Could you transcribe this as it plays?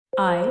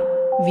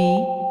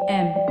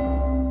IVM.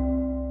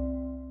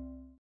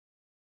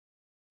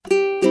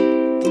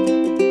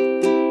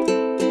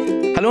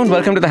 Hello and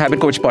welcome to the Habit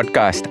Coach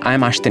podcast.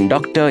 I'm Ashton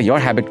Doctor, your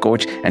habit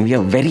coach, and we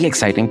have a very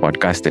exciting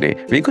podcast today.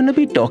 We're going to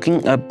be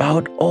talking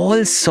about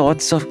all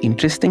sorts of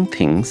interesting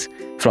things,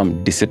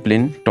 from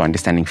discipline to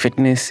understanding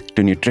fitness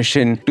to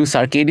nutrition to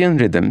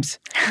circadian rhythms,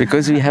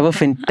 because we have a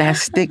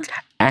fantastic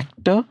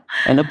actor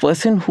and a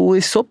person who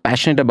is so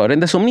passionate about it.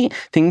 And there's so many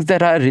things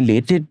that are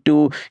related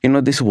to,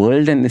 this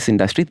world and this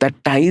industry that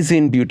ties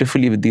in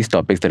beautifully with these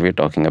topics that we're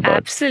talking about.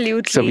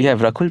 Absolutely. So we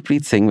have Rakul,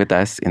 Preet, Singh with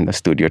us in the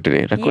studio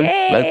today. Rakul,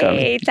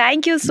 welcome.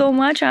 Thank you so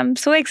much. I'm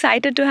so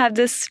excited to have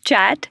this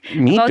chat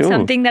about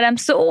something that I'm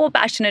so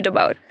passionate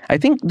about. I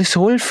think this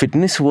whole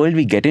fitness world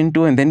we get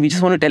into and then we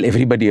just want to tell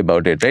everybody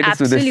about it, right?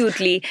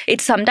 Absolutely.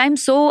 It's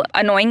sometimes so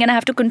annoying and I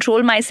have to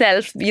control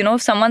myself,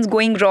 if someone's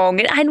going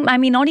wrong. I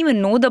may not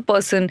even know the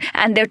person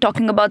and they're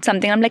talking about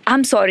something. I'm like,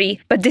 I'm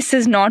sorry, but this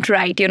is not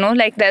right.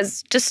 Like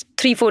there's just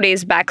 3-4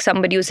 days back,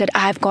 somebody who said,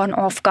 I've gone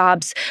off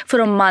carbs for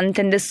a month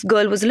and this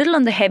girl was a little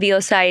on the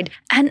heavier side.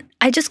 And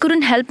I just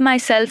couldn't help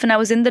myself. And I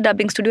was in the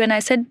dubbing studio and I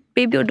said,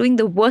 babe, you're doing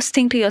the worst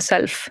thing to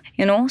yourself,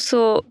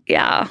 So,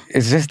 yeah.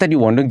 It's just that you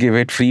want to give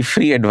it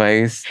free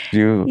advice.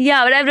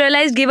 Yeah, but I've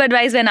realized give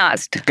advice when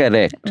asked.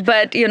 Correct.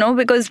 But,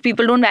 because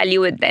people don't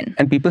value it then.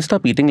 And people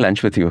stop eating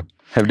lunch with you.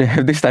 Have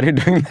they started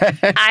doing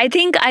that? I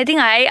think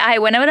I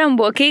whenever I'm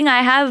working,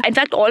 I have, in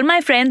fact, all my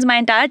friends, my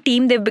entire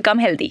team, they've become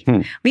healthy.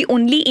 We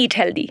only eat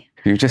healthy.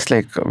 You just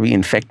we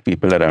infect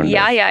people around us.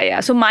 Yeah.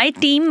 So my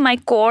team, my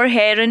core,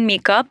 hair and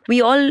makeup, we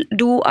all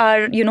do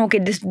our,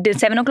 this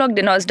 7 o'clock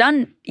dinner is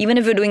done. Even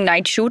if we're doing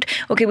night shoot,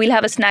 okay, we'll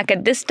have a snack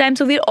at this time.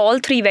 So we're all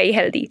three very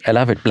healthy. I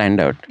love it. Planned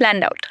out.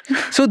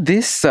 So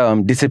this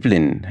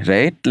discipline,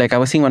 right? Like I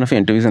was seeing one of your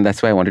interviews and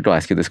that's why I wanted to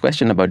ask you this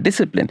question about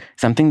discipline.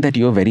 Something that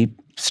you're very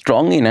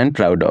strong in and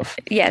proud of.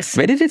 Yes.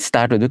 Where did it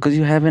start with? Because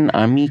you have an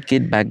army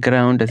kid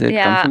background. Does it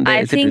come from there?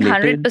 I think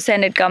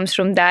 100% it comes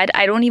from that.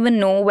 I don't even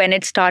know when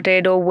it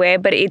started or where,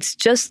 but it's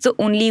just the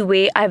only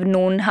way I've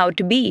known how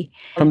to be.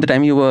 From the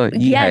time you were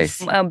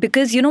Yes,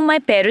 because my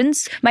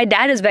parents, my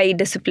dad is very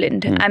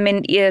disciplined. I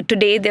mean,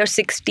 today they're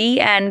 60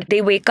 and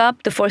they wake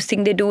up, the first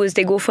thing they do is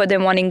they go for their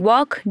morning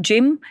walk,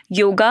 gym,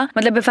 yoga.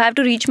 If I have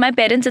to reach my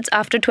parents, it's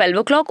after 12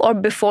 o'clock or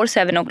before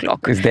 7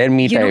 o'clock. It's their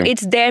me time.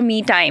 It's their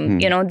me time.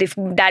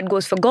 Dad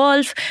goes for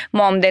golf.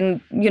 Mom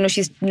then,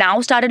 she's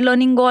now started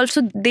learning golf.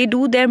 So they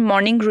do their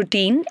morning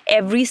routine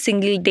every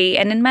single day.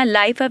 And in my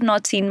life, I've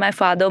not seen my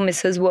father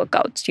miss his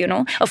workouts,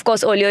 Of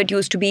course, earlier it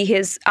used to be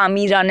his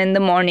army run in the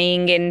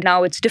morning and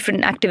now it's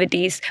different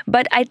activities.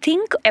 But I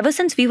think ever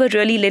since we were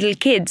really little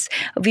kids,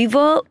 we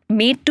were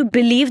made to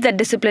believe that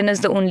discipline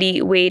is the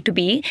only way to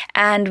be.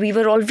 And we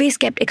were always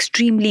kept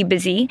extremely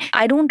busy.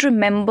 I don't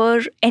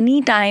remember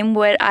any time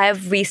where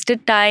I've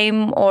wasted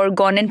time or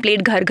gone and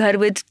played ghar ghar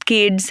with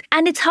kids.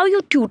 And it's how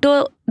you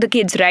tutor the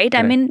kids, right?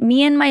 I mean,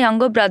 me and my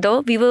younger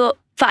brother, we were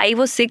 5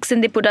 or 6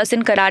 and they put us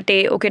in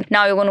karate. Okay,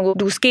 now you're going to go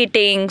do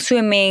skating,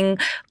 swimming,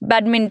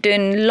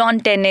 badminton, lawn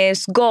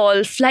tennis,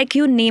 golf, like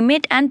you name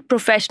it, and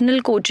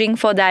professional coaching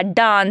for that,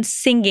 dance,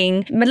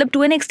 singing,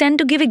 to an extent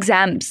to give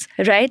exams,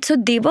 right? So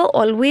they were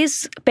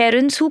always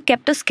parents who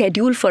kept a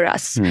schedule for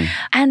us.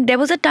 And there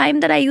was a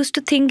time that I used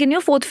to think in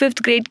your 4th,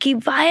 5th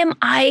grade, why am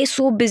I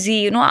so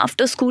busy?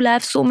 After school I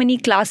have so many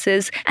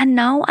classes. And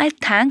now I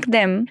thank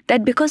them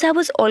that because I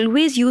was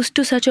always used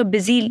to such a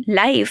busy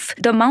life,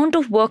 the amount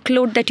of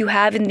workload that you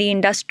have in the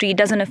industry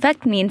doesn't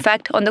affect me. In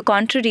fact, on the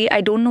contrary, I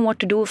don't know what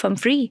to do if I'm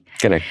free.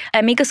 Correct.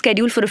 I make a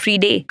schedule for a free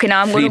day. Okay,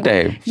 now I'm free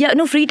time. Yeah,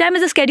 no, free time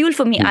is a schedule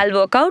for me. I'll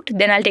work out,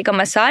 then I'll take a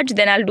massage,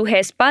 then I'll do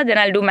hair spa, then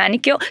I'll do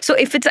manicure. So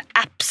if it's an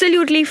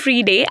absolutely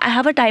free day, I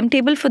have a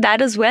timetable for that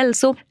as well.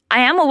 So I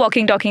am a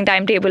walking, talking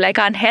timetable. I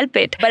can't help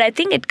it. But I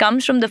think it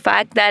comes from the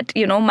fact that,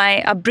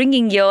 my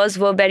upbringing years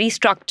were very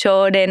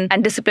structured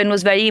and discipline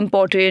was very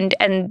important.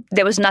 And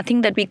there was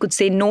nothing that we could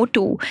say no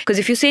to. Because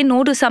if you say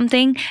no to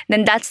something,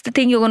 then that's the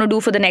thing you're going to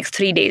do for the next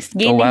 3 days.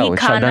 Oh, wow.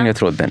 Shut down your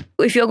throat then.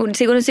 If you're going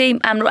to say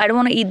I don't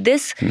want to eat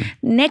this,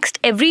 next,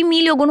 every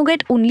meal you're going to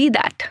get only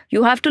that.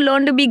 You have to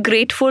learn to be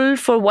grateful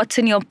for what's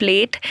in your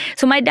plate.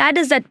 So my dad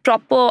is that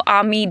proper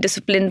army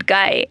disciplined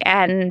guy.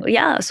 And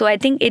so I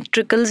think it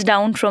trickles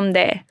down from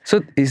there.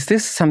 So is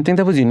this something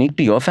that was unique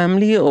to your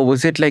family or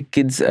was it like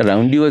kids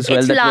around you as well?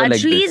 It's that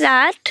largely were like this?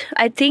 that.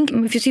 I think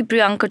if you see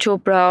Priyanka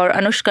Chopra or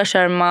Anushka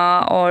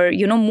Sharma or,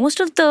 most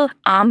of the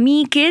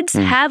army kids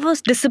have a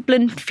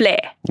disciplined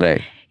flair.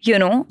 Right.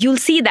 You'll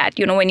see that,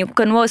 when you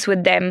converse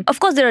with them. Of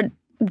course, there are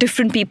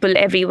different people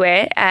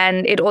everywhere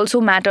and it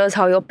also matters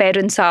how your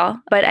parents are.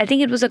 But I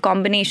think it was a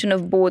combination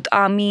of both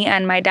army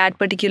and my dad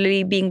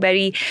particularly being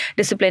very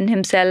disciplined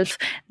himself,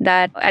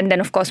 and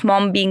then of course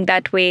mom being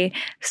that way.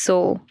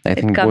 So I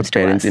think both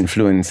parents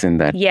influence in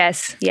that.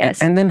 Yes.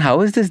 And then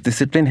how has this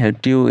discipline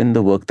helped you in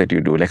the work that you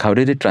do? Like how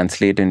did it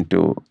translate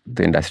into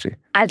the industry?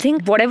 I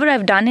think whatever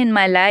I've done in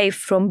my life,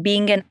 from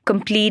being a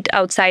complete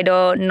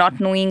outsider, not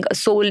knowing a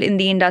soul in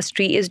the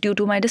industry, is due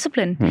to my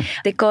discipline.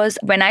 Because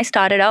when I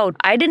started out,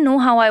 I didn't know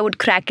how I would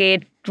crack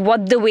it.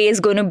 what the way is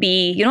going to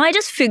be. I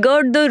just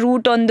figured the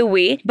route on the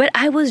way, but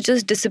I was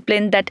just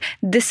disciplined that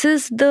this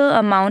is the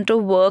amount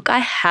of work I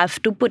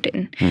have to put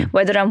in.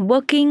 Whether I'm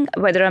working,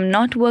 whether I'm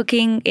not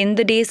working, in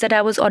the days that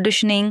I was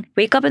auditioning,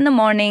 wake up in the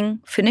morning,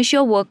 finish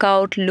your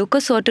workout, look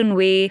a certain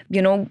way,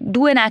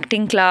 do an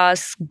acting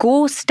class,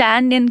 go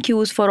stand in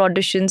queues for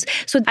auditions.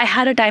 So I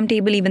had a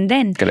timetable even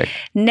then. Correct.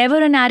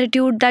 Never an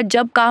attitude that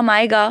jab kaam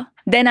aayega,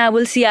 then I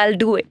will see, I'll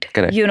do it.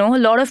 Correct. A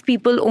lot of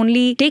people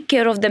only take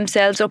care of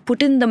themselves or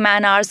put in the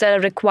man hours that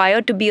are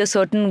required to be a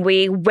certain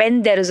way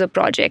when there is a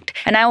project.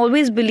 And I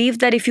always believe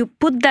that if you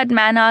put that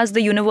man hours,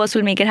 the universe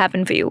will make it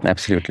happen for you.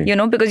 Absolutely.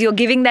 Because you're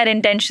giving that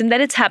intention that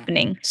it's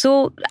happening.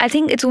 So I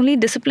think it's only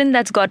discipline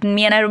that's gotten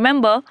me. And I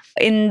remember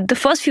in the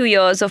first few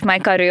years of my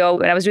career,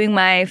 when I was doing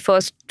my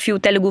first few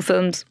Telugu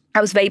films, I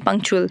was very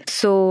punctual.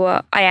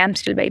 So I am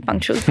still very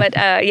punctual. But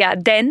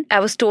then I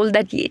was told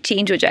that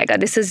change ho jayega.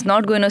 This is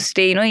not going to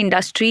stay,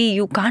 industry.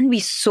 You can't be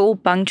so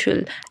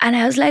punctual. And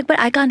I was like, but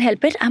I can't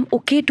help it. I'm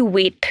okay to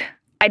wait.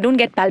 I don't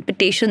get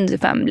palpitations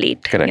if I'm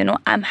late. Correct.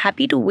 I'm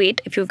happy to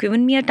wait. If you've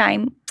given me a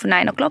time for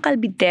 9 o'clock, I'll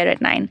be there at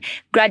 9.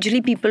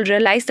 Gradually, people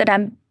realize that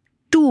I'm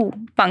too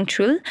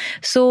punctual.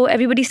 So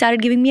everybody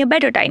started giving me a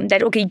better time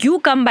that, okay,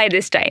 you come by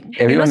this time.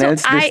 Everyone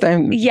else this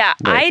time? Yeah,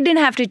 Right. I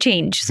didn't have to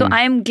change. So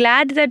I am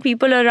glad that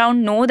people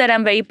around know that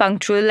I'm very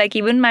punctual. Like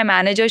even my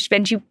manager,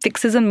 when she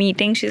fixes a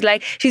meeting, she's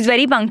like, she's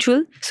very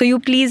punctual. So you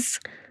please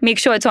make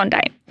sure it's on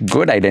time.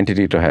 Good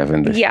identity to have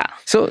in this. Yeah.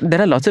 So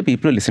there are lots of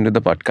people who listen to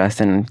the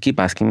podcast and keep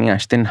asking me,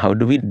 Ashton, how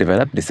do we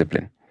develop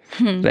discipline?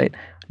 Right?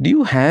 Do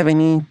you have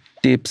any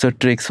tips or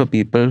tricks for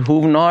people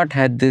who've not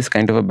had this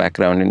kind of a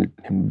background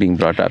in being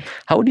brought up?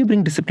 How do you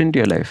bring discipline to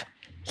your life?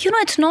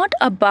 It's not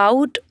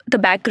about the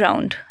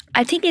background.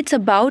 I think it's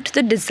about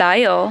the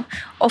desire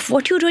of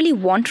what you really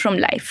want from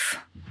life.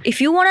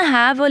 If you want to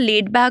have a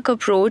laid-back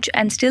approach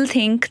and still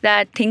think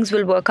that things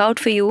will work out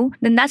for you,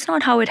 then that's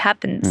not how it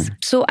happens.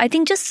 So I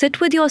think just sit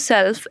with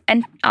yourself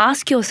and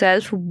ask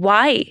yourself,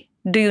 why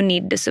do you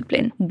need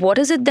discipline? What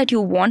is it that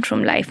you want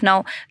from life?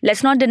 Now,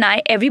 let's not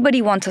deny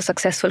everybody wants a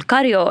successful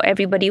career.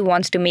 Everybody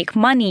wants to make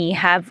money,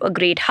 have a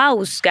great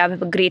house,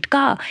 have a great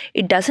car.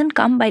 It doesn't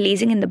come by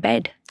lazing in the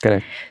bed.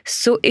 Correct.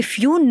 So if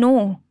you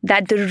know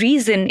that the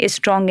reason is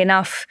strong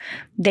enough,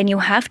 then you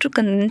have to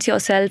convince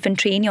yourself and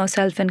train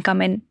yourself and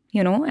come in,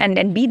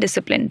 and be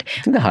disciplined.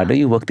 I think the harder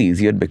you work, the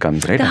easier it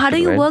becomes, right? The harder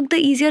you work, the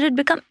easier it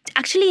becomes.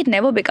 Actually, it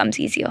never becomes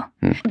easier.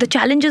 The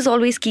challenges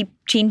always keep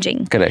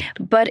changing. Correct.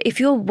 But if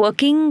you're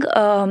working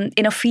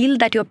in a field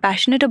that you're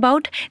passionate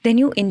about, then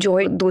you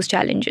enjoy those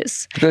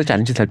challenges. Because the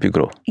challenges help you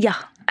grow. Yeah,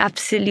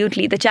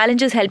 absolutely. The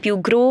challenges help you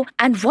grow.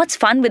 And what's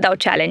fun without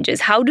challenges?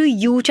 How do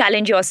you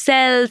challenge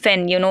yourself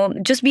and,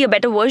 just be a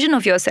better version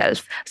of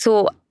yourself?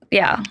 So,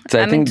 yeah.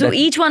 So I think so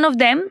each one of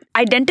them,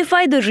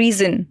 identify the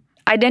reason.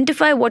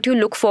 Identify what you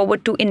look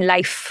forward to in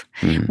life.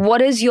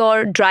 What is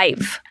your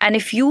drive? And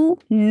if you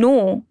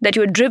know that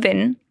you're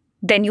driven,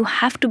 then you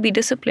have to be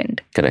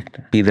disciplined. Correct.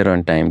 Be there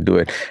on time, do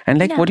it.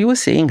 And what you were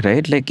saying,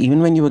 right? Like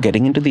even when you were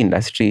getting into the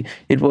industry,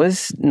 it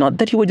was not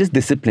that you were just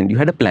disciplined. You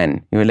had a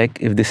plan. You were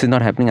like, if this is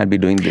not happening, I'll be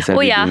doing this. I'll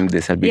be doing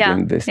this. I'll be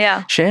doing this.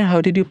 Yeah. Share,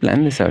 how did you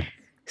plan this out?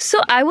 So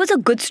I was a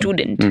good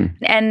student.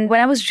 And when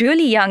I was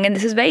really young, and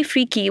this is very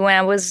freaky, when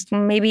I was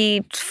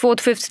maybe 4th,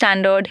 5th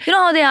standard,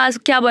 how they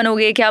ask, kya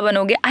banoge, kya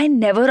banoge? I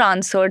never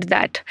answered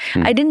that.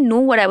 I didn't know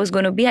what I was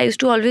going to be. I used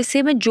to always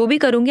say, main jo bhi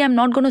karungi, I'm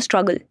not going to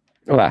struggle.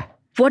 Wow.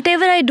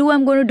 Whatever I do,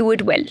 I'm going to do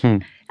it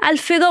well. I'll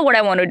figure what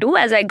I want to do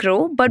as I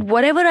grow, but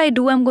whatever I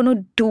do, I'm going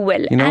to do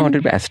well. I wanted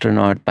to be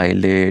astronaut,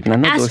 pilot,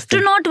 none of those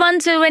things. Astronaut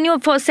once when you're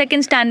first,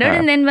 second standard,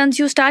 and then once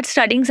you start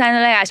studying science,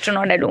 like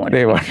astronaut, I don't want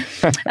to.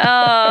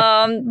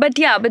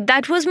 But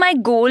that was my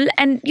goal.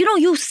 And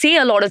you say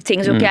a lot of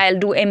things. Okay, I'll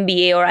do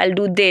MBA or I'll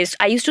do this.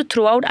 I used to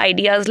throw out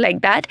ideas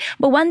like that.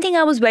 But one thing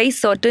I was very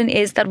certain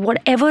is that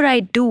whatever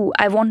I do,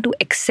 I want to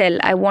excel.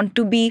 I want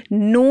to be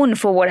known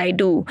for what I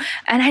do.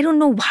 And I don't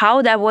know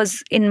how that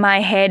was in my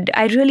head.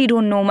 I really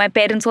don't know. My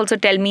parents also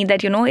tell me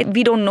that,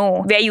 we don't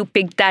know where you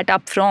picked that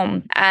up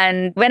from.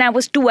 And when I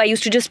was 2, I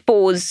used to just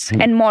pose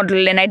and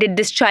model. And I did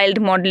this child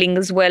modeling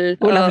as well.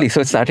 Oh, lovely.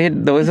 So it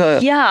started, there was a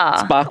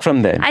spark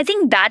from there. I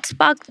think that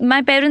spark,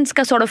 my parents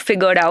sort of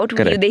figured out.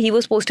 He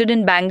was posted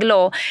in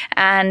Bangalore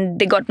and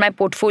they got my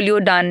portfolio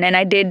done. And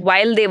I did,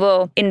 while they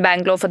were in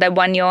Bangalore for that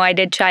 1 year, I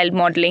did child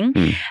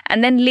modeling.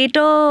 And then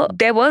later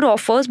there were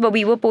offers, but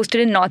we were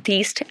posted in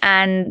Northeast.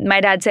 And my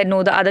dad said,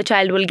 no, the other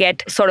child will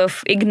get sort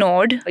of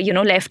ignored,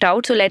 left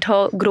out. So let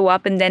her grow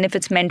up, and then if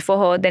it's meant for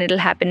her, then it'll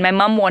happen. My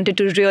mum wanted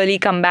to really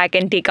come back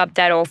and take up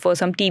that offer,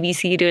 some TV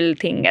serial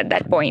thing at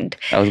that point.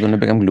 I was going to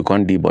become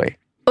Glucon D boy.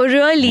 Oh,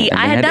 really? And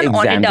I had done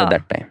exams Onida. at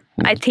that time.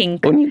 I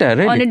think. Onida,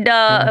 really?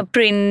 Onida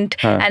print.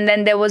 And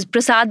then there was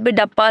Prasad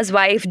Bidappa's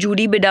wife,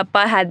 Judy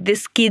Bidappa, had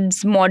this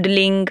kids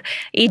modeling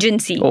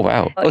agency. Oh,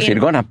 wow. So you'd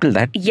gone up till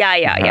that?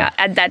 Yeah,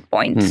 at that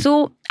point.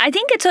 So I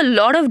think it's a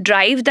lot of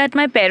drive that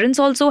my parents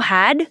also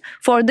had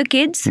for the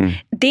kids.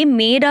 They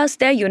made us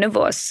their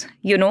universe.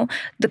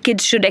 The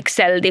kids should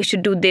excel. They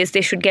should do this.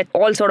 They should get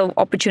all sort of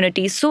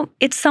opportunities. So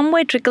it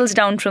somewhere trickles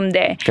down from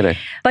there. Correct.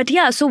 But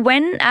yeah, so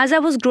as I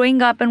was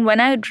growing up and when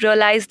I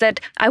realized that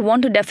I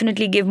want to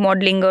definitely give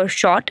modeling a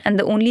shot, and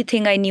the only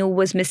thing I knew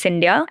was Miss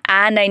India.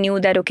 And I knew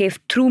that, okay,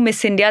 through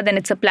Miss India, then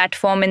it's a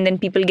platform and then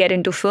people get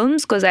into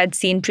films, because I'd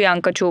seen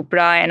Priyanka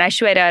Chopra and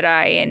Aishwarya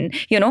Rai and,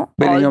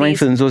 But all in your mind, these.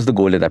 films was the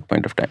goal at that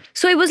point of time.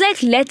 So it was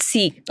like, let's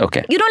see.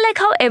 Okay. Like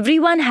how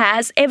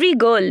every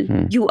girl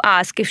you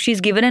ask, if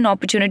she's given an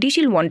opportunity,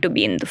 she'll want to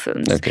be in the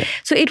films. Okay.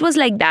 So it was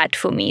like that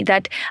for me,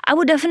 that I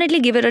would definitely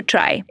give it a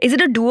try. Is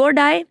it a do or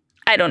die?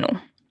 I don't know.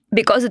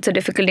 Because it's a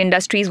difficult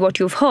industry is what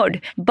you've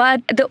heard.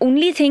 But the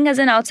only thing as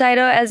an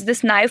outsider, as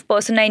this naive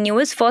person I knew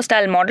is, first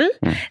I'll model,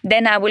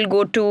 then I will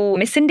go to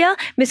Miss India.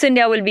 Miss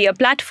India will be a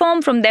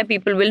platform. From there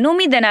people will know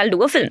me. Then I'll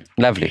do a film.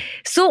 Lovely.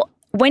 So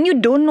when you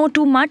don't know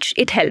too much,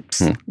 it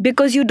helps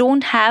because you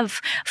don't have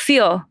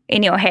fear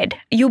in your head.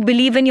 You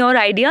believe in your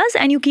ideas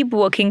and you keep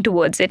working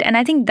towards it. And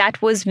I think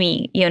that was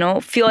me,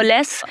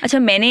 fearless.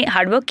 Acha, maine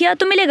hard work kiya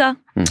to milega.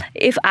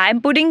 If I'm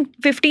putting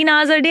 15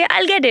 hours a day,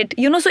 I'll get it.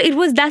 So it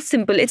was that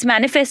simple. It's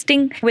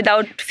manifesting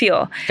without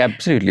fear.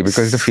 Absolutely,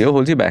 because the fear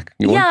holds you back.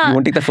 You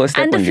won't take the first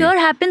step. And the fear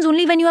happens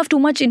only when you have too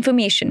much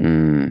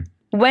information.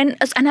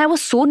 And I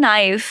was so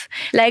naive,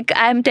 like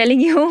I'm telling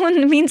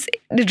you, means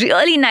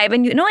really naive.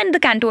 And in the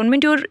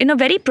cantonment, you're in a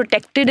very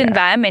protected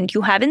environment.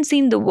 You haven't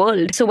seen the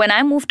world. So when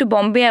I moved to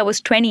Bombay, I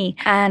was 20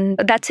 and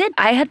that's it.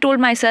 I had told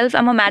myself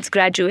I'm a maths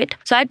graduate.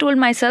 So I told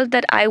myself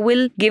that I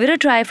will give it a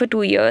try for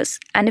 2 years.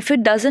 And if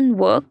it doesn't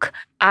work,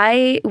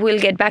 I will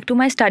get back to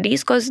my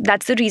studies, because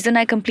that's the reason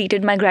I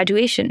completed my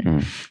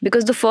graduation.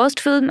 Because the first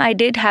film I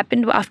did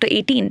happened after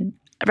 18.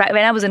 Right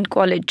when I was in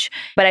college,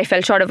 but I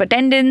fell short of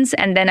attendance,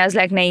 and then I was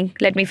like, "Nahin,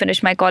 let me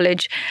finish my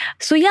college."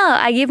 So yeah,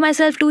 I gave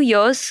myself 2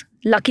 years.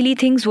 Luckily,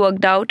 things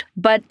worked out.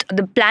 But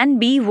the plan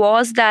B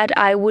was that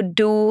I would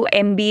do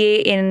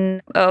MBA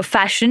in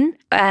fashion,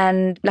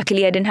 and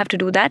luckily I didn't have to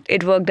do that.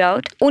 It worked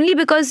out only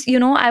because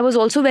I was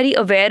also very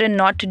aware and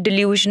not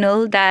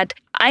delusional that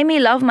I may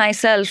love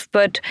myself,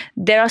 but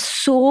there are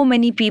so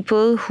many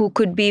people who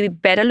could be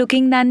better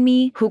looking than me,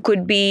 who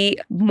could be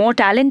more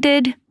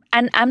talented,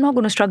 and I'm not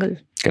going to struggle.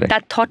 Correct.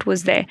 That thought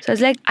was there. So I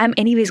was like, I'm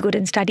anyways good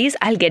in studies.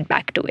 I'll get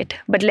back to it.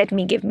 But let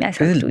me give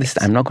myself 2 years.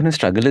 I'm not going to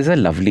struggle is a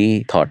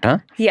lovely thought, huh?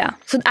 Yeah.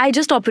 So I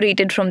just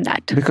operated from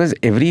that. Because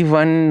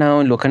everyone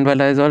now,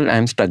 Lokhandwala is all,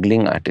 I'm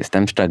struggling artist,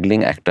 I'm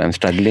struggling actor, I'm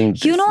struggling.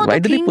 Why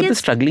do they put the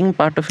struggling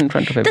part in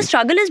front of everything? The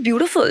struggle is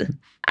beautiful.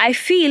 I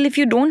feel if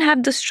you don't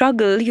have the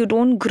struggle, you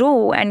don't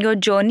grow, and your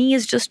journey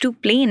is just too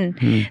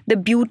plain. The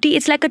beauty,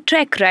 it's like a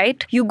trek,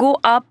 right? You go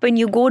up and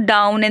you go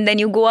down and then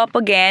you go up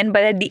again.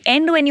 But at the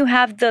end, when you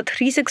have the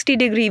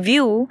 360-degree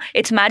view,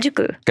 it's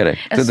magical. Correct.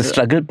 So the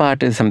struggle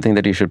part is something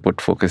that you should put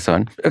focus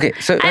on. Okay.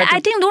 So I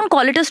think don't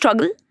call it a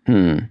struggle.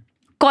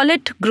 Call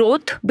it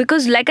growth,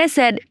 because like I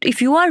said,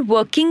 if you are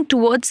working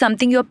towards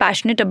something you're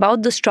passionate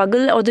about, the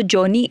struggle or the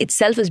journey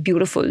itself is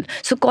beautiful.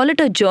 So call it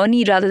a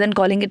journey rather than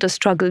calling it a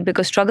struggle,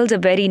 because struggle is a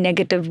very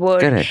negative word.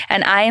 Correct.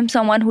 And I am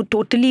someone who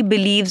totally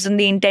believes in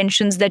the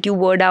intentions that you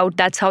word out.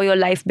 That's how your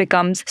life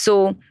becomes.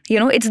 So,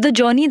 it's the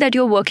journey that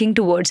you're working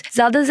towards.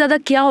 Zyada se zyada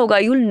kya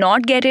hoga? You'll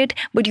not get it,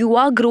 but you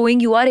are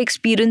growing, you are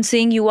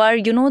experiencing, you are,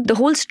 the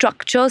whole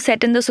structure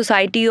set in the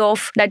society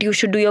of that you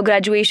should do your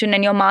graduation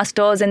and your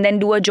masters and then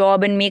do a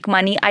job and make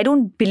money. I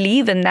don't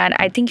believe in that.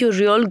 I think your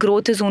real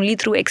growth is only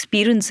through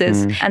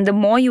experiences. And the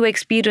more you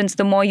experience,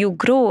 the more you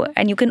grow,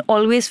 and you can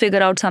always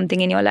figure out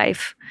something in your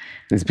life.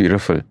 It's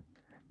beautiful.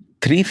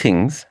 3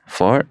 things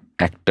for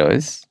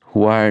actors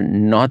who are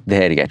not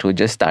there yet, who are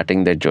just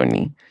starting their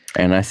journey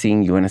and are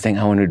seeing you and are saying,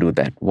 I want to do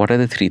that. What are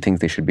the 3 things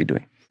they should be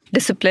doing?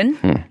 Discipline,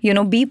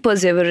 be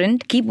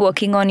perseverant, keep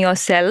working on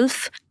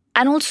yourself.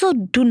 And also,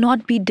 do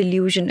not be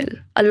delusional.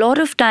 A lot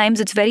of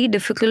times, it's very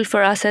difficult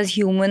for us as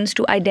humans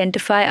to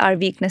identify our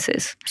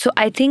weaknesses. So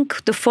I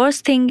think the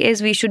first thing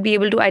is we should be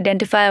able to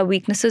identify our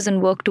weaknesses and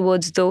work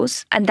towards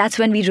those. And that's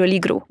when we really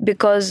grow.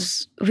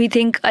 Because we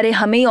think, Arey,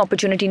 hame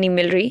opportunity nahi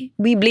mil rahi.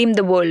 We blame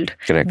the world.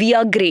 Correct. We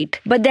are great.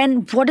 But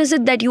then what is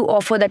it that you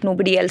offer that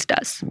nobody else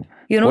does?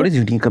 What is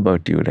unique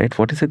about you, right?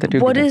 What is it that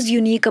you're What doing? is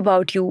unique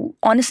about you?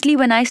 Honestly,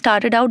 when I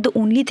started out, the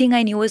only thing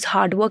I knew is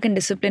hard work and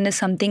discipline is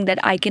something that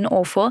I can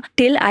offer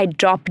till I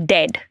drop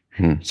dead.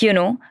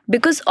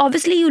 Because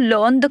obviously you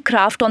learn the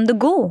craft on the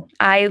go.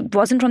 I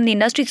wasn't from the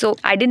industry, so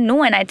I didn't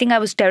know, and I think I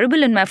was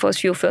terrible in my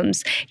first few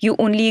films. You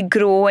only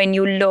grow and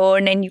you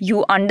learn and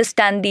you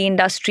understand the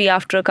industry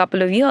after a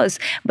couple of years.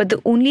 But the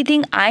only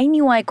thing I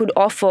knew I could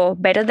offer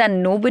better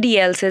than nobody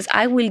else is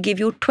I will give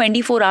you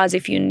 24 hours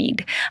if you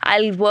need.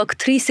 I'll work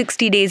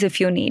 360 days if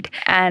you need,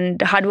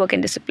 and hard work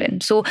and discipline.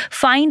 So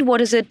find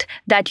what is it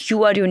that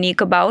you are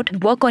unique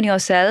about, work on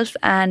yourself,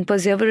 and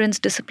perseverance,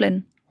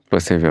 discipline.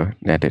 persevere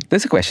at it.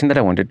 There's a question that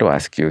I wanted to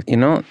ask you.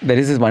 There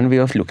is this one way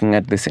of looking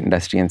at this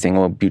industry and saying,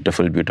 oh,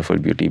 beautiful, beautiful,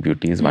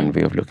 beauty is one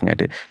way of looking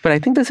at it. But I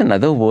think there's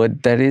another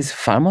word that is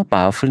far more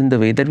powerful in the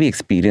way that we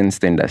experience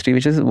the industry,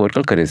 which is a word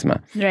called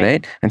charisma,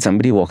 right? When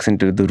somebody walks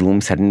into the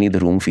room, suddenly the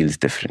room feels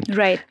different.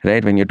 Right.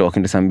 When you're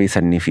talking to somebody,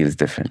 suddenly feels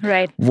different.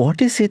 Right.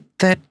 What is it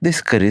that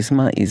this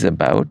charisma is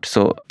about?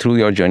 So through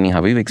your journey,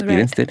 how have you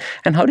experienced it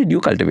and how did you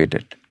cultivate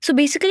it? So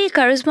basically,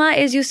 charisma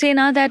is, you say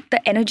now that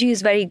the energy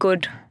is very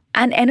good.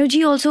 And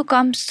energy also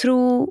comes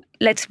through,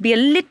 let's be a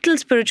little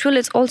spiritual.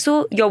 It's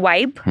also your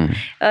vibe.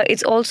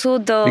 It's also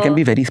the... You can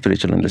be very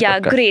spiritual on this podcast. Yeah,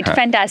 great.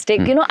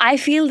 Fantastic. I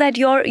feel that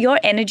your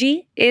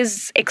energy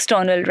is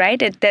external,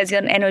 right? There's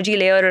an energy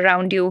layer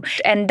around you.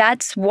 And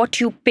that's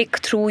what you pick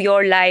through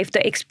your life,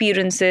 the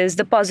experiences,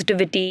 the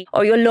positivity,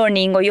 or your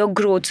learning, or your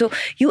growth. So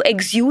you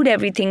exude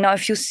everything. Now,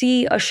 if you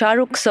see a Shah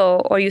Rukh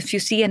sir, or if you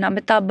see an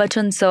Amitabh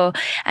Bachchan sir,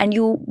 and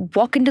you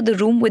walk into the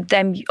room with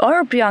them, or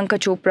a Priyanka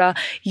Chopra,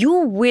 you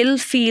will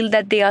feel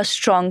that they are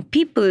strong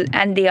people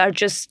and they are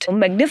just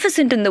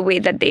magnificent in the way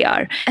that they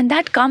are. And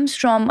that comes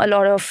from a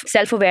lot of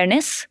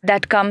self-awareness.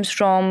 That comes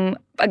from,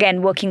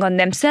 again, working on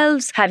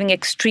themselves, having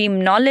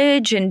extreme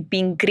knowledge and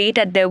being great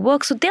at their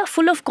work. So they're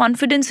full of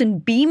confidence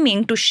and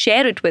beaming to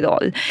share it with all.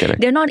 Correct.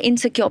 They're not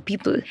insecure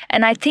people.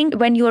 And I think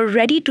when you're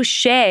ready to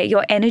share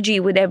your energy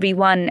with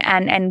everyone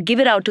and give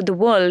it out to the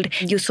world,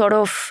 you sort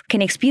of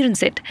can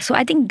experience it. So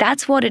I think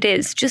that's what it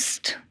is.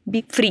 Just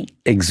be free.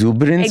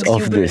 Exuberance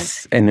of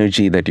this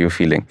energy that you're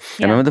feeling.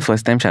 Yeah. I remember the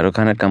first time Shah Rukh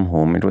Khan had come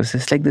home, it was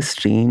just like this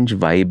strange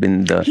vibe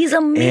in the He's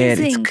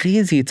amazing. air. It's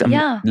crazy. It's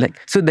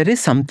so there is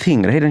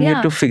something, right? And you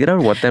have to figure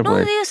out what that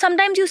was. No,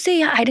 sometimes you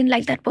say, I didn't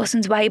like that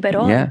person's vibe at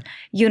all. Yeah.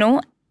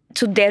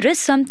 So there is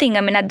something,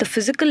 at the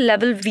physical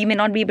level, we may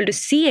not be able to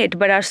see it,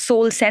 but our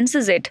soul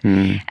senses it.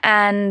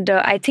 And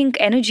I think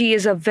energy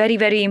is a very,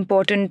 very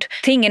important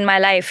thing in my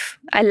life.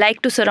 I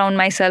like to surround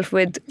myself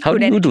with How good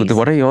do you energies. do?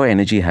 What are your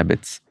energy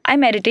habits? I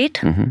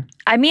meditate.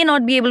 I may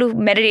not be able to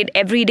meditate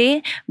every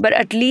day, but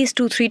at least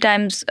 2-3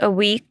 times a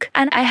week.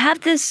 And I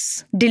have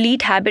this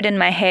delete habit in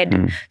my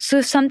head. So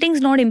if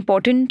something's not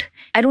important,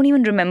 I don't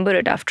even remember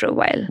it after a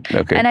while.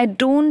 Okay. And I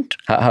don't...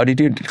 How did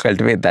you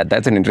cultivate that?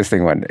 That's an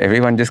interesting one.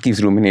 Everyone just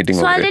keeps ruminating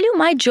over it. So I'll tell you,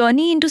 my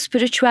journey into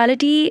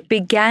spirituality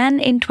began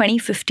in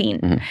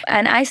 2015.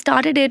 And I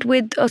started it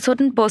with a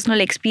certain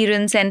personal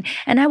experience and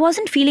I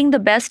wasn't feeling the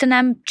best, and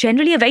I'm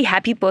generally a very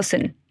happy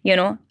person.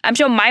 I'm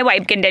sure my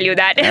wife can tell you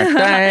that.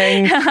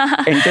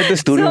 Entered the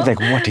studio, was like,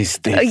 what is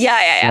this?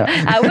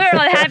 Yeah. We're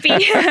all happy.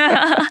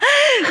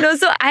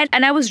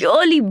 I was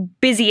really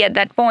busy at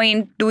that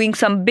point doing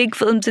some big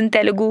films in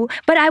Telugu,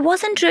 but I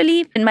wasn't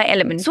really in my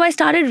element. So I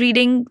started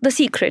reading The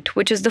Secret,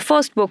 which is the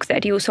first book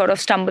that you sort of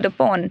stumbled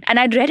upon. And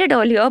I'd read it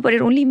earlier, but it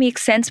only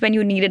makes sense when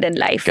you need it in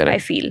life, Correct. I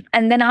feel.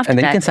 And then after that... And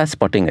then you can start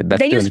spotting it.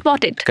 Then you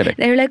spot it. Correct.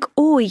 Then you're like,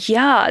 oh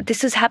yeah,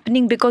 this is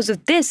happening because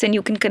of this, and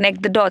you can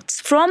connect the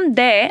dots. From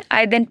there,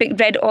 I then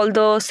read all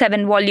the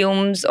 7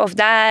 volumes of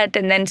that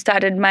and then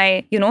started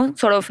my,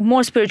 sort of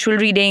more spiritual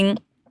reading,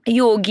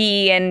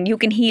 yogi, and you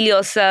can heal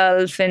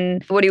yourself,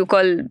 and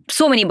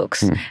so many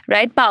books,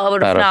 right? Power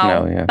of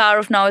Now. Yeah. Power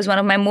of Now is one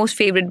of my most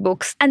favorite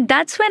books. And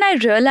that's when I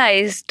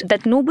realized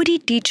that nobody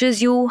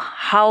teaches you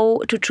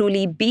how to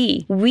truly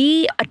be.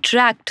 We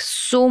attract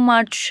so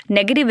much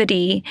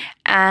negativity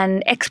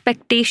and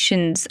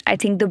expectations. I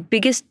think the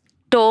biggest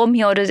term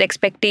here is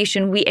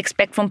expectation. We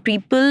expect from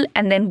people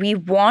and then we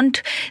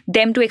want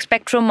them to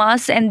expect from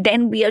us, and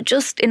then we are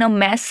just in a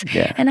mess.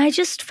 Yeah. And I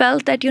just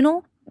felt that,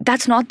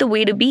 that's not the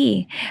way to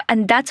be.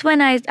 And that's when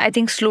I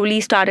think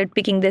slowly started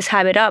picking this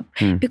habit up.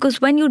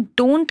 Because when you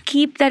don't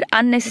keep that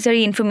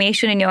unnecessary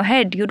information in your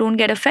head, you don't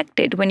get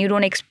affected. When you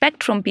don't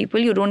expect from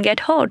people, you don't get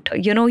hurt.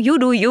 You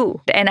do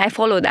you. And I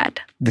follow that.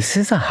 This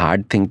is a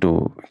hard thing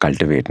to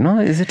cultivate, no?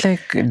 Is it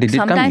like, did it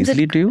come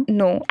easily to you?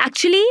 No.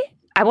 Actually,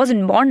 I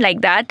wasn't born like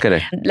that.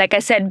 Correct. Like I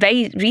said,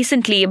 very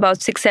recently, about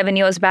 6-7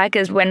 years back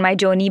is when my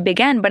journey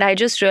began. But I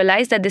just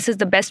realized that this is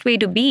the best way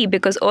to be,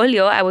 because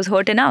earlier I was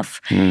hurt enough,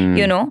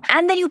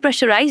 And then you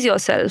pressurize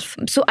yourself.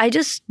 So I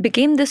just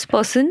became this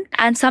person.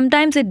 And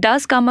sometimes it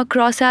does come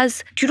across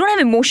as, you don't have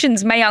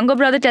emotions. My younger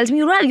brother tells me,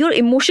 you're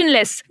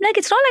emotionless. I'm like,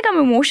 it's not like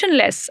I'm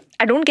emotionless.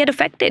 I don't get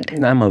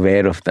affected. I'm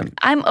aware of them.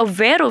 I'm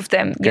aware of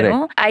them,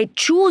 I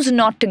choose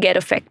not to get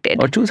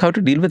affected. Or choose how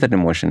to deal with that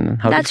emotion.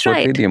 How to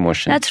portray the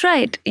emotion. That's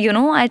right.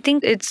 I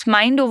think it's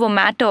mind over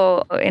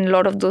matter in a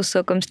lot of those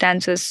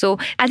circumstances. So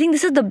I think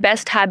this is the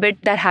best habit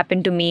that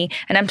happened to me.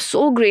 And I'm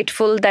so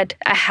grateful that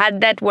I had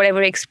that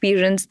whatever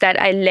experience,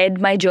 that I led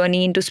my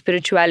journey into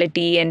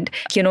spirituality and,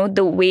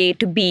 the way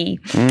to be.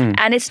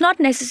 And it's not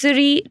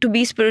necessary to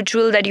be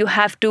spiritual that you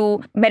have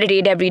to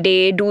meditate every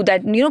day, do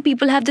that.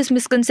 People have this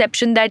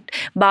misconception that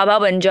Baba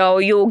ban jao,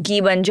 yogi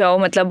ban jao,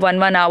 matlab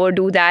 1 hour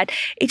do that.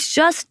 It's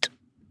just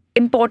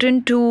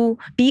important to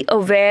be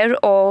aware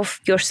of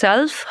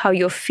yourself, how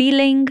you're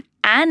feeling,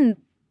 and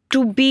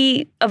to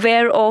be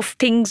aware of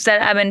things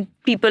that,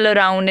 people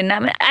around. And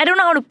I don't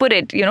know how to put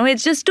it,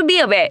 it's just to be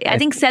aware. I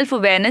think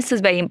self-awareness is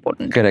very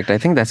important. Correct. I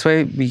think that's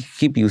why we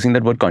keep using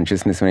that word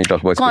consciousness when we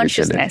talk about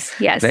consciousness.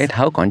 Yes. Right?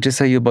 How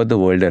conscious are you about the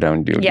world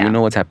around you? Yeah. Do you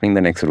know what's happening in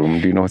the next room?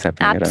 Do you know what's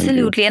happening around you?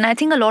 Absolutely. And I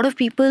think a lot of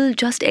people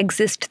just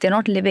exist. They're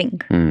not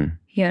living.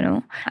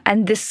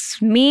 And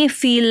this may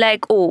feel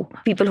like,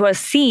 people who are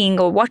seeing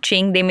or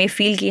watching, they may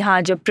feel कि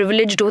हाँ जब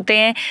privileged होते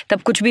हैं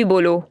तब कुछ भी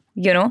बोलो,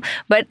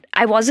 but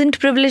I wasn't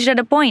privileged at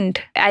a point.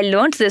 I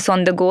learned this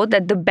on the go,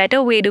 that the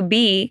better way to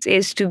be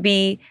is to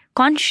be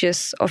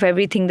conscious of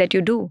everything that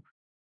you do.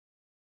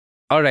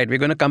 All right, we're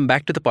going to come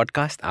back to the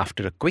podcast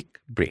after a quick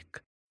break.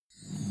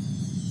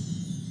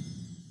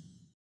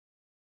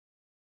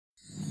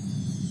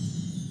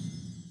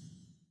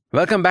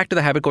 Welcome back to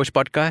the Habit Coach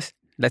podcast.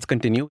 Let's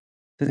continue.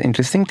 The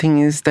interesting thing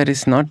is that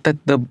it's not that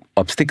the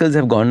obstacles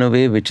have gone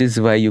away, which is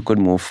why you could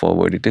move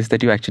forward. It is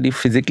that you actually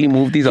physically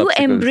move these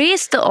obstacles. You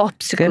embrace the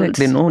obstacles. Correct.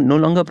 They're no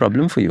longer a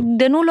problem for you.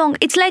 They're no longer.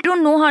 It's like, I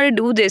don't know how to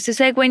do this. It's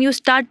like when you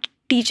start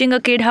teaching a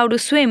kid how to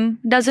swim,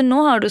 doesn't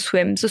know how to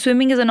swim. So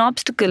swimming is an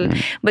obstacle,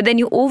 but then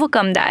you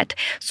overcome that.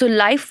 So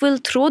life will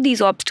throw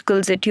these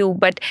obstacles at you.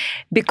 But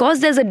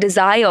because there's a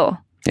desire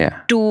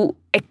to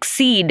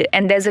exceed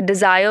and there's a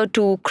desire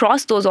to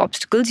cross those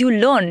obstacles, you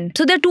learn.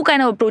 So there are two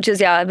kind of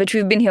approaches, which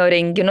we've been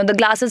hearing. The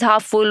glass is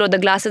half full or the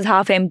glass is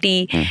half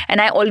empty. And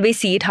I always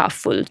see it half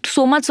full.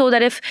 So much so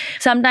that if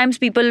sometimes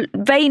people,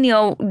 very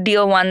near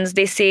dear ones,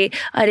 they say,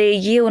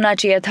 "Arey, ye hona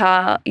chahiye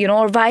tha,"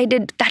 or "Why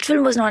did that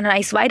film was not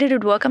nice? Why did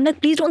it work?" I'm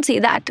like, please don't say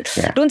that.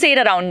 Don't say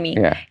it around me.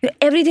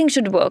 Everything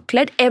should work.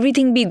 Let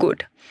everything be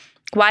good.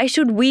 Why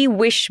should we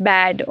wish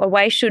bad, or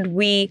why should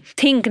we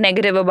think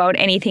negative about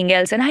anything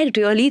else? And I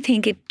really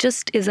think it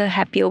just is a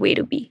happier way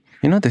to be.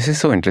 This is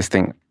so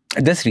interesting.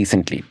 Just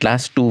recently,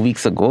 last 2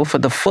 weeks ago, for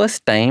the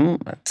first time,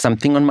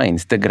 something on my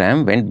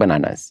Instagram went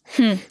bananas.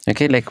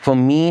 Okay, like for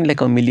me,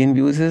 like 1 million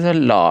views is a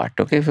lot.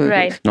 Okay,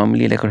 right.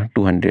 Normally like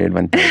 200,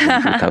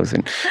 1,000,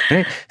 2,000.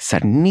 Right?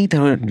 Suddenly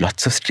there were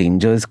lots of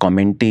strangers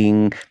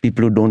commenting,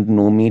 people who don't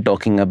know me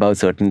talking about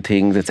certain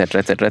things, etc.,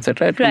 etc.,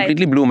 etc. It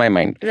completely blew my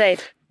mind.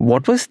 Right.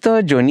 What was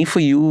the journey for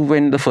you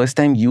when the first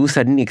time you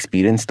suddenly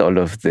experienced all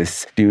of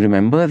this? Do you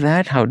remember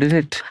that? How did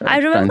it I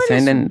remember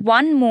this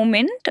one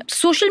moment.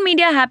 Social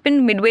media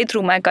happened midway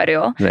through my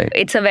career. Right.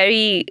 It's a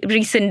very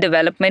recent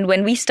development.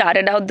 When we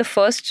started out the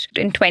first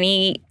in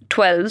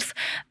 2012,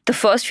 the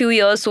first few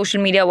years,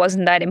 social media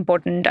wasn't that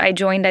important. I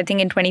joined, I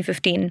think, in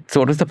 2015.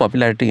 So what was the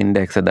popularity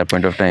index at that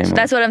point of time? So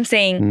that's what I'm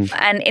saying.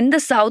 And in the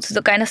South,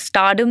 the kind of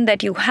stardom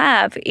that you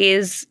have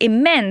is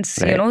immense.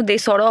 Right. They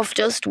sort of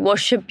just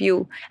worship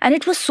you. And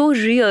it was so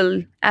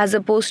real as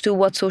opposed to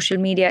what social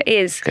media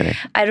is. Correct.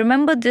 I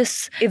remember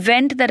this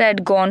event that I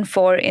had gone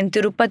for in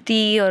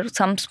Tirupati or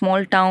some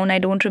small town. I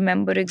don't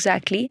remember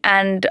exactly.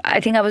 And I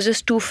think I was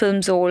just 2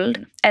 films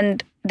old.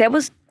 And there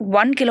was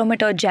 1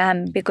 kilometer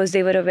jam because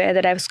they were aware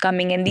that I was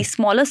coming. And these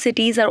smaller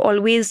cities are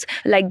always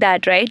like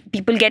that, right?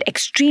 People get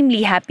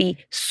extremely happy.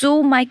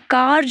 So my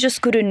car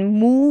just couldn't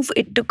move.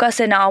 It took us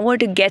an hour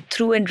to get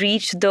through and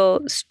reach the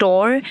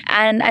store.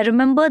 And I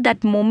remember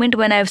that moment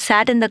when I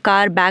sat in the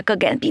car back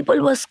again,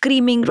 people were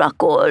screaming,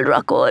 "Rakul,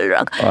 Rakul,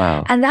 Rakul."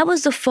 Wow. And that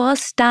was the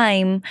first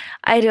time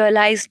I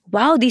realized,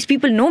 wow, these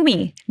people know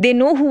me. They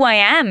know who I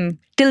am.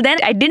 Till then,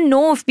 I didn't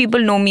know if people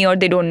know me or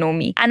they don't know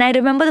me. And I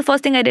remember the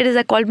first thing I did is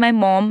I called my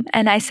mom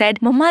and I said,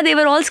 "Mama, they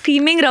were all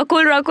screaming,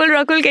 Rakul, Rakul,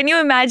 Rakul." Can you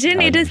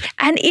imagine?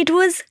 It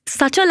was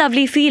such a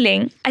lovely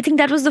feeling. I think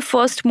that was the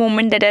first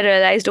moment that I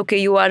realized,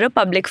 okay, you are a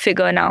public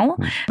figure now.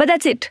 But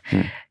that's it.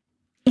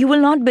 You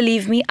will not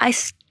believe me. I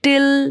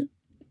still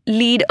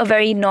lead a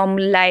very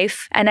normal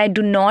life, and I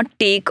do not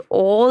take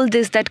all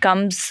this that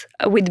comes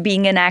with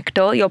being an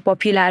actor, your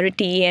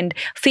popularity and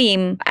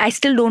fame. I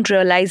still don't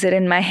realize it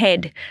in my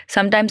head.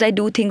 Sometimes I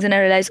do things and I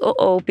realize,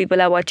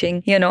 people are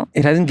watching,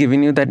 It hasn't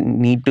given you that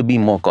need to be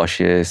more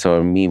cautious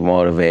or be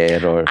more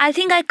aware, or... I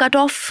think I cut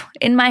off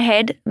in my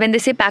head when they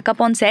say pack up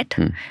on set.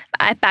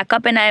 I pack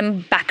up and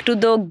I'm back to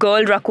the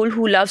girl Rakul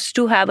who loves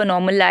to have a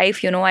normal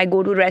life. I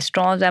go to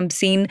restaurants, I'm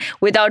seen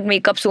without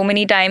makeup so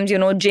many times,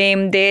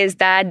 gym,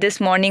 this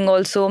morning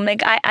also. I'm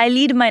like, I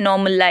lead my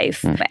normal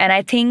life. And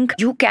I think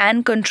you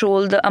can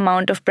control the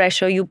amount of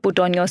pressure you put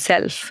on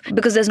yourself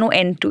because there's no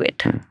end to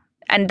it.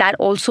 And that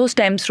also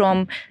stems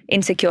from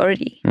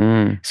insecurity.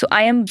 So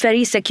I am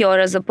very secure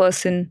as a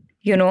person,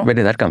 Where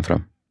did that come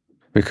from?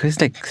 Because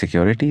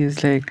security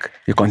is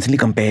you're constantly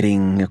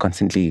comparing, you're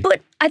constantly...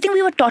 But I think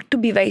we were taught to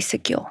be very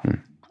secure.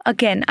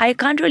 Again, I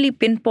can't really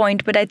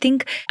pinpoint, but I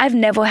think I've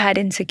never had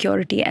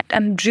insecurity.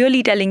 I'm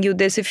really telling you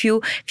this. If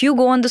you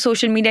go on the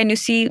social media and you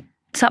see,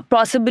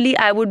 possibly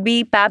I would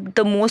be papped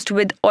the most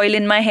with oil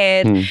in my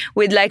hair,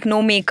 with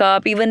no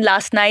makeup. Even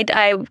last night,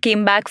 I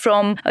came back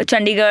from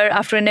Chandigarh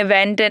after an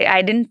event and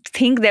I didn't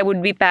think there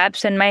would be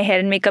paps, and my hair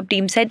and makeup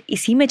team said,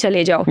 "Isi mein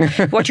chale jao,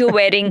 what you're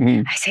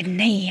wearing." I said,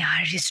 "Nahi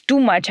yaar, it's too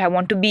much. I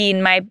want to be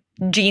in my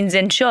jeans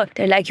and shirt.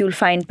 They're like, you'll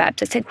find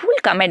Paps. I said, who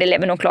will come at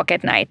 11 o'clock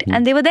at night?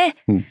 And they were there.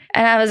 And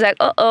I was like,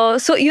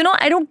 So,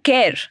 I don't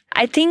care.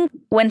 I think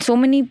when so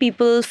many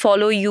people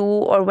follow you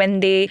or when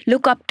they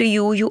look up to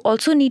you, you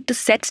also need to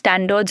set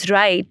standards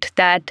right,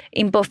 that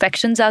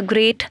imperfections are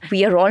great.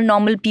 We are all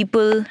normal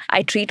people.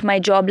 I treat my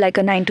job like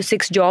a 9 to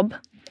 6 job.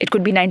 It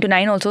could be 9 to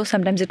 9 also.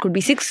 Sometimes it could be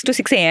 6 to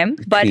 6 a.m.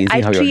 But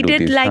I treat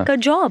it like a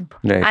job.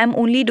 Right. I'm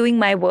only doing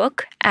my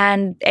work,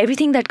 and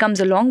everything that comes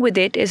along with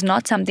it is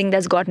not something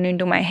that's gotten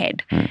into my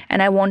head.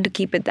 And I want to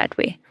keep it that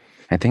way.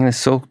 I think it's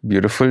so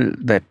beautiful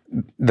that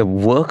the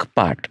work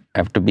part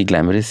have to be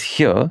glamorous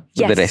here.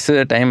 Yes. The rest of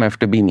the time have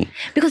to be me.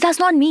 Because that's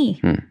not me.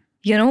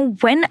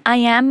 When I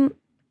am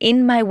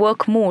in my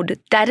work mode,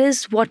 that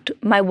is what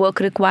my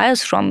work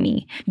requires from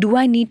me. Do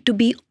I need to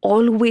be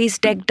always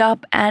decked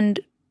up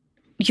and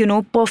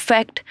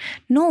perfect?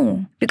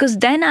 No, because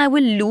then I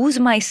will lose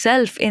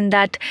myself in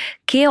that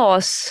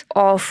chaos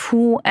of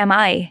who am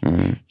I.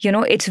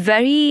 It's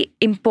very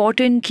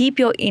important, keep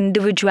your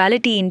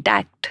individuality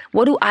intact.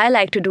 What do I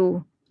like to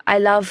do? I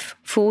love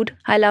food.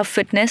 I love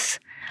fitness.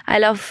 I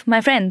love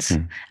my friends.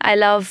 I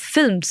love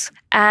films.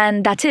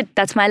 And that's it.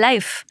 That's my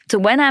life. So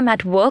when I'm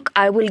at work,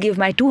 I will give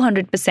my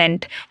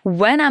 200%.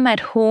 When I'm at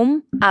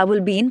home, I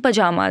will be in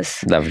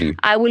pajamas. Lovely.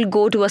 I will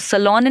go to a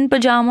salon in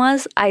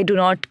pajamas. I do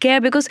not care,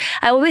 because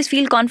I always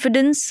feel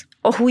confidence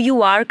or who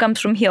you are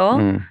comes from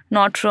here,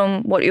 not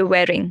from what you're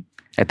wearing.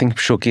 I think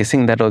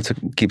showcasing that also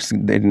keeps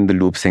it in the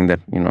loop, saying that,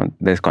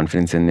 there's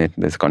confidence in it,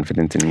 there's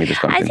confidence in me, there's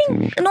confidence in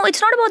me. No,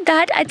 it's not about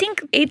that. I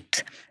think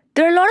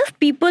there are a lot of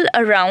people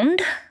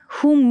around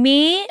who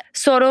may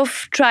sort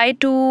of try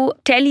to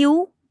tell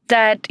you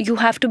that you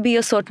have to be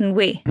a certain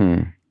way.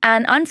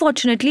 And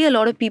unfortunately, a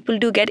lot of people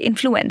do get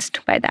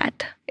influenced by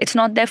that. It's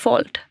not their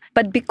fault.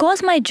 But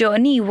because my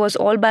journey was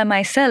all by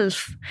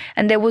myself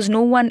and there was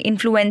no one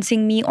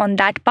influencing me on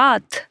that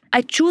path,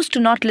 I choose to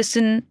not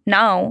listen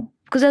now,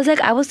 because I was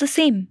like, I was the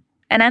same.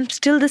 And I'm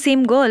still the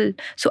same girl.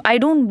 So I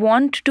don't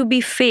want to be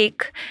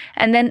fake.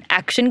 And then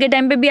action ke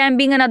time pe bhi I'm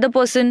being another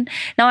person.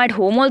 Now at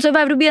home also, if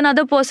I have to be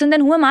another person,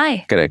 then who am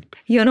I? Correct.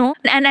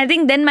 And I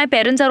think then my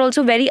parents are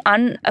also very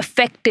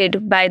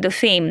unaffected by the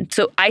fame.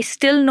 So I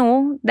still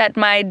know that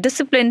my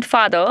disciplined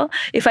father,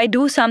 if I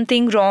do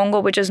something wrong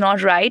or which is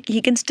not right, he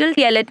can still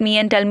yell at me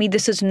and tell me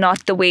this is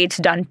not the way it's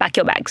done. Pack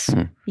your bags.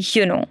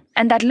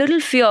 And that little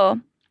fear,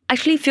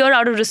 actually fear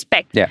out of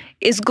respect,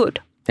 is good.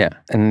 Yeah.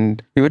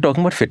 And we were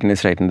talking about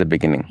fitness right in the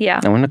beginning.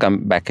 Yeah. I want to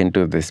come back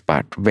into this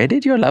part. Where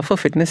did your love for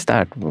fitness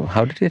start?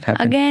 How did it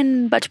happen?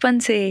 Again, bachpan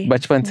se.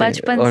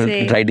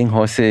 Or riding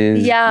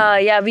horses.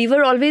 Yeah. We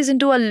were always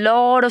into a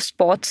lot of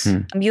sports.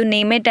 You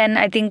name it. And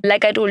I think,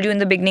 like I told you in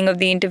the beginning of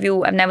the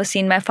interview, I've never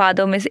seen my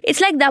father miss. It's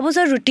like that was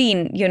a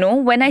routine,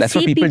 When I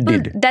see people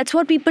did. That's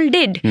what people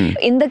did.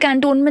 In the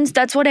cantonments,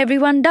 that's what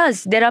everyone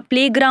does. There are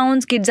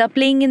playgrounds, kids are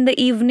playing in the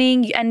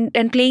evening,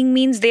 and playing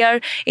means they are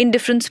in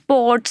different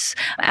sports.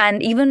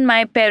 And even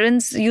my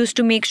parents used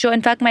to make sure,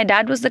 in fact, my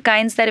dad was the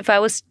kind that if I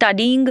was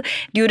studying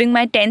during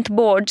my 10th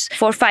boards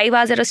for 5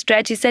 hours at a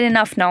stretch, he said,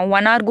 enough now,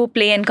 1 hour, go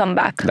play and come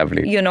back.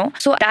 Lovely.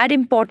 So that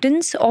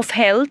importance of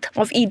health,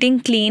 of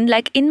eating clean,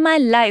 like in my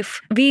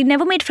life, we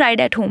never made fried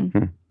at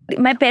home.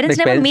 My parents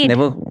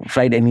never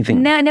fried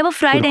anything. Never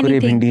fried kurkure,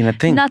 anything.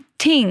 Bhindi,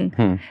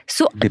 nothing.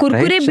 So Deprived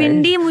kurkure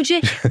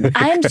bhindi,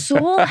 I am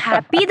so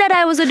happy that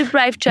I was a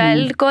deprived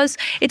child, because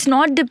it's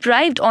not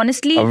deprived,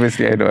 honestly.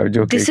 Obviously, I know, I'm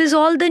joking. This is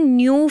all the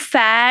new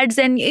fads,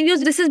 and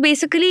this is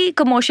basically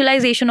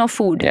commercialization of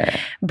food. Yeah.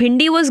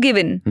 Bhindi was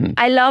given.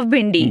 I love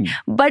bhindi.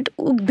 But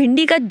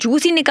bhindi ka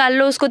juice hi nikal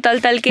lo usko tal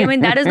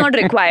ke, that is not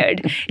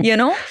required.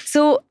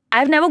 So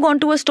I've never gone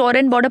to a store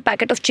and bought a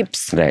packet of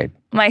chips. Right.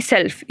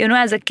 Myself,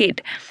 as a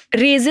kid.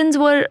 Raisins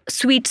were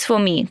sweets for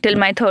me till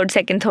my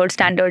second, third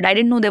standard. I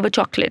didn't know they were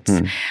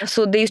chocolates.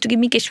 So they used to give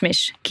me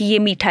kishmish, ki ye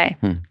meetha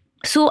hai.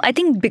 So I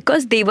think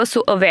because they were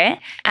so aware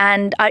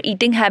and our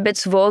eating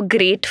habits were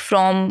great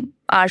from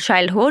our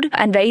childhood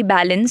and very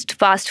balanced.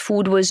 Fast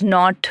food was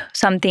not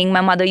something.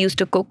 My mother used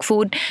to cook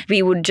food.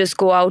 We would just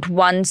go out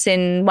once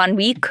in 1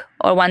 week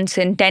or once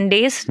in 10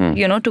 days,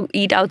 to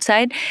eat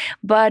outside.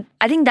 But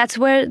I think that's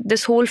where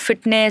this whole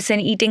fitness and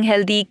eating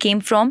healthy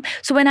came from.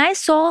 So when I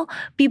saw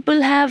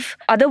people have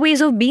other ways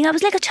of being, I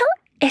was like, acha,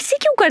 ऐसे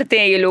क्यों करते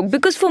हैं ये लोग?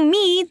 Because for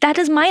me, that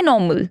is my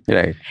normal.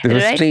 Right. This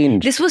was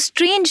strange. This was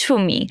strange for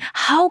me.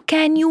 How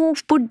can you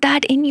put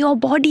that in your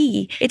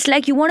body? It's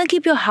like you want to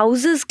keep your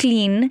houses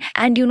clean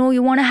and,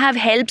 you want to have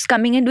helps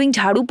coming and doing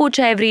jhadu pocha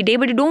every day,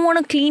 but you don't want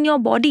to clean your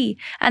body.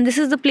 And this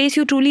is the place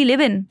you truly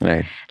live in.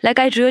 Right. Like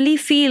I really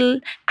feel,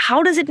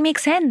 how does it make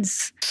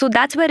sense? So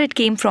that's where it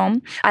came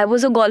from. I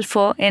was a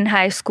golfer in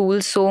high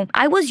school. So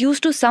I was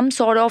used to some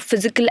sort of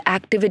physical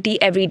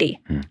activity every day.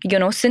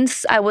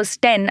 Since I was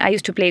 10, I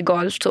used to play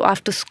golf. So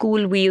after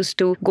school, we used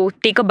to go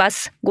take a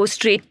bus, go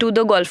straight to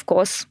the golf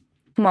course.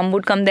 Mom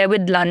would come there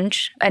with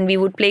lunch and we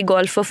would play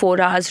golf for 4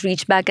 hours,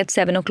 reach back at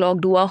 7 o'clock,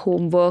 do our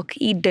homework,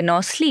 eat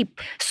dinner, sleep.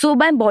 So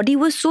my body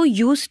was so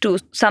used to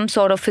some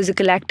sort of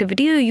physical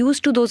activity,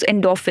 used to those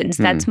endorphins.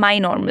 That's my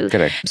normal.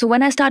 Correct. So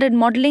when I started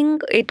modeling,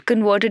 it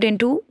converted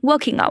into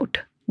working out.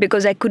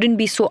 because I couldn't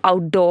be so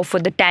outdoor for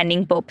the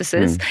tanning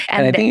purposes.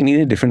 And I think you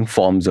needed different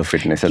forms of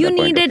fitness at that point.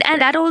 You needed,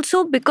 and that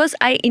also because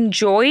I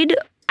enjoyed,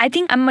 I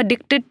think I'm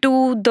addicted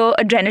to the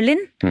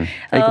adrenaline. Are you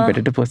a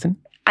competitive person?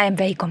 I am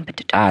very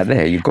competitive.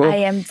 There you go. I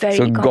am very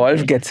So competitive.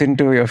 golf gets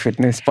into your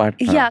fitness part.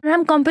 Yeah, and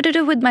I'm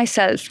competitive with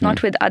myself,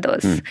 not with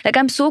others. Like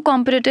I'm so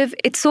competitive.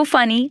 It's so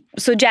funny.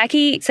 So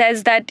Jackie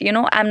says that,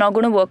 I'm not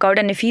going to work out.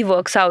 And if he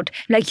works out,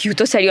 like you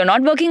said, you're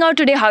not working out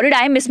today. How did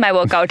I miss my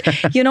workout?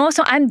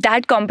 So I'm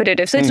that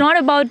competitive. So it's not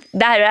about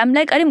that. I'm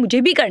like, Arey,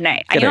 mujhe bhi karna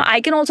hai.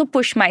 I can also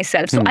push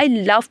myself. So I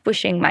love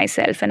pushing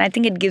myself. And I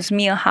think it gives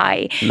me a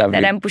high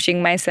that I'm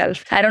pushing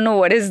myself. I don't know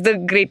what is the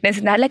greatness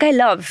in that. Like I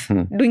love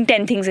doing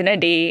 10 things in a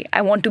day.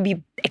 I want to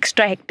be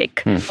extra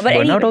hectic. But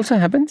Burnout also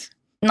happens?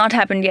 Not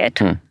happened yet.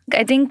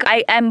 I think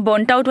I am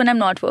burnt out when I'm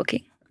not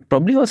working.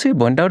 Probably also you're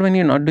burnt out when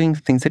you're not doing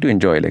things that you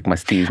enjoy, like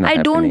masti is not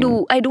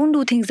happening. I don't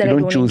do things that I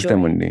don't enjoy. You don't choose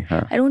them only.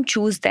 I don't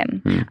choose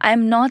them.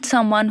 I'm not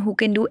someone who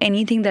can do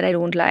anything that I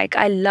don't like.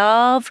 I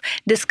love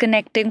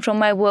disconnecting from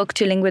my work,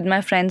 chilling with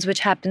my friends,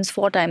 which happens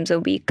 4 times a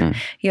week.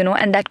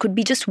 And that could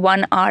be just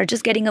 1 hour,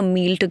 just getting a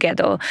meal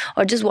together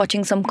or just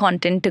watching some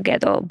content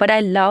together. But I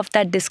love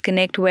that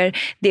disconnect where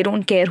they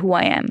don't care who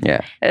I am.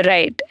 Yeah.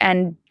 Right.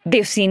 And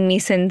they've seen me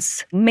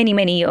since many,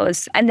 many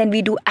years. And then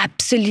we do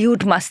absolute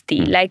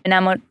masti. And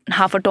I'm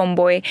half a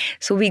tomboy,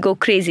 so we go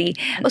crazy.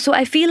 So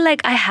I feel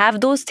like I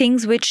have those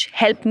things which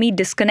help me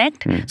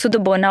disconnect so the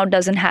burnout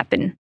doesn't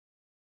happen.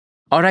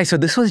 All right, so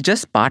this was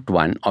just part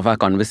 1 of our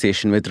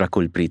conversation with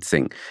Rakul Preet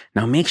Singh.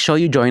 Now make sure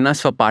you join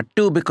us for part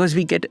 2 because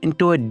we get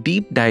into a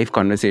deep dive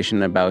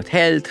conversation about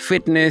health,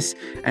 fitness,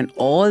 and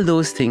all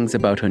those things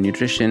about her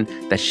nutrition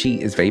that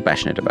she is very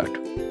passionate about.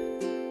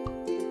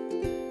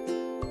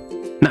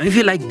 Now, if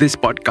you like this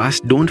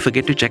podcast, don't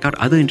forget to check out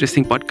other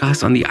interesting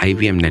podcasts on the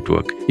IVM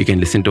network. You can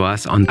listen to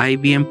us on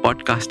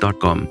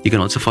ivmpodcast.com. You can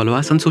also follow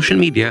us on social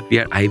media. We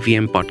are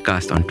IVM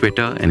Podcast on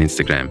Twitter and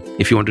Instagram.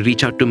 If you want to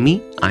reach out to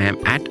me, I am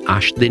at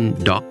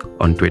ashdindoc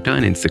on Twitter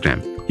and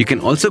Instagram. You can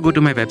also go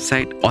to my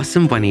website,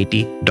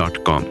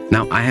 awesome180.com.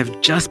 Now, I have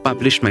just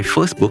published my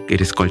first book.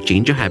 It is called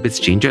Change Your Habits,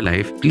 Change Your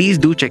Life. Please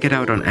do check it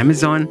out on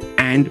Amazon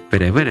and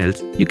wherever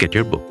else you get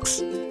your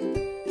books.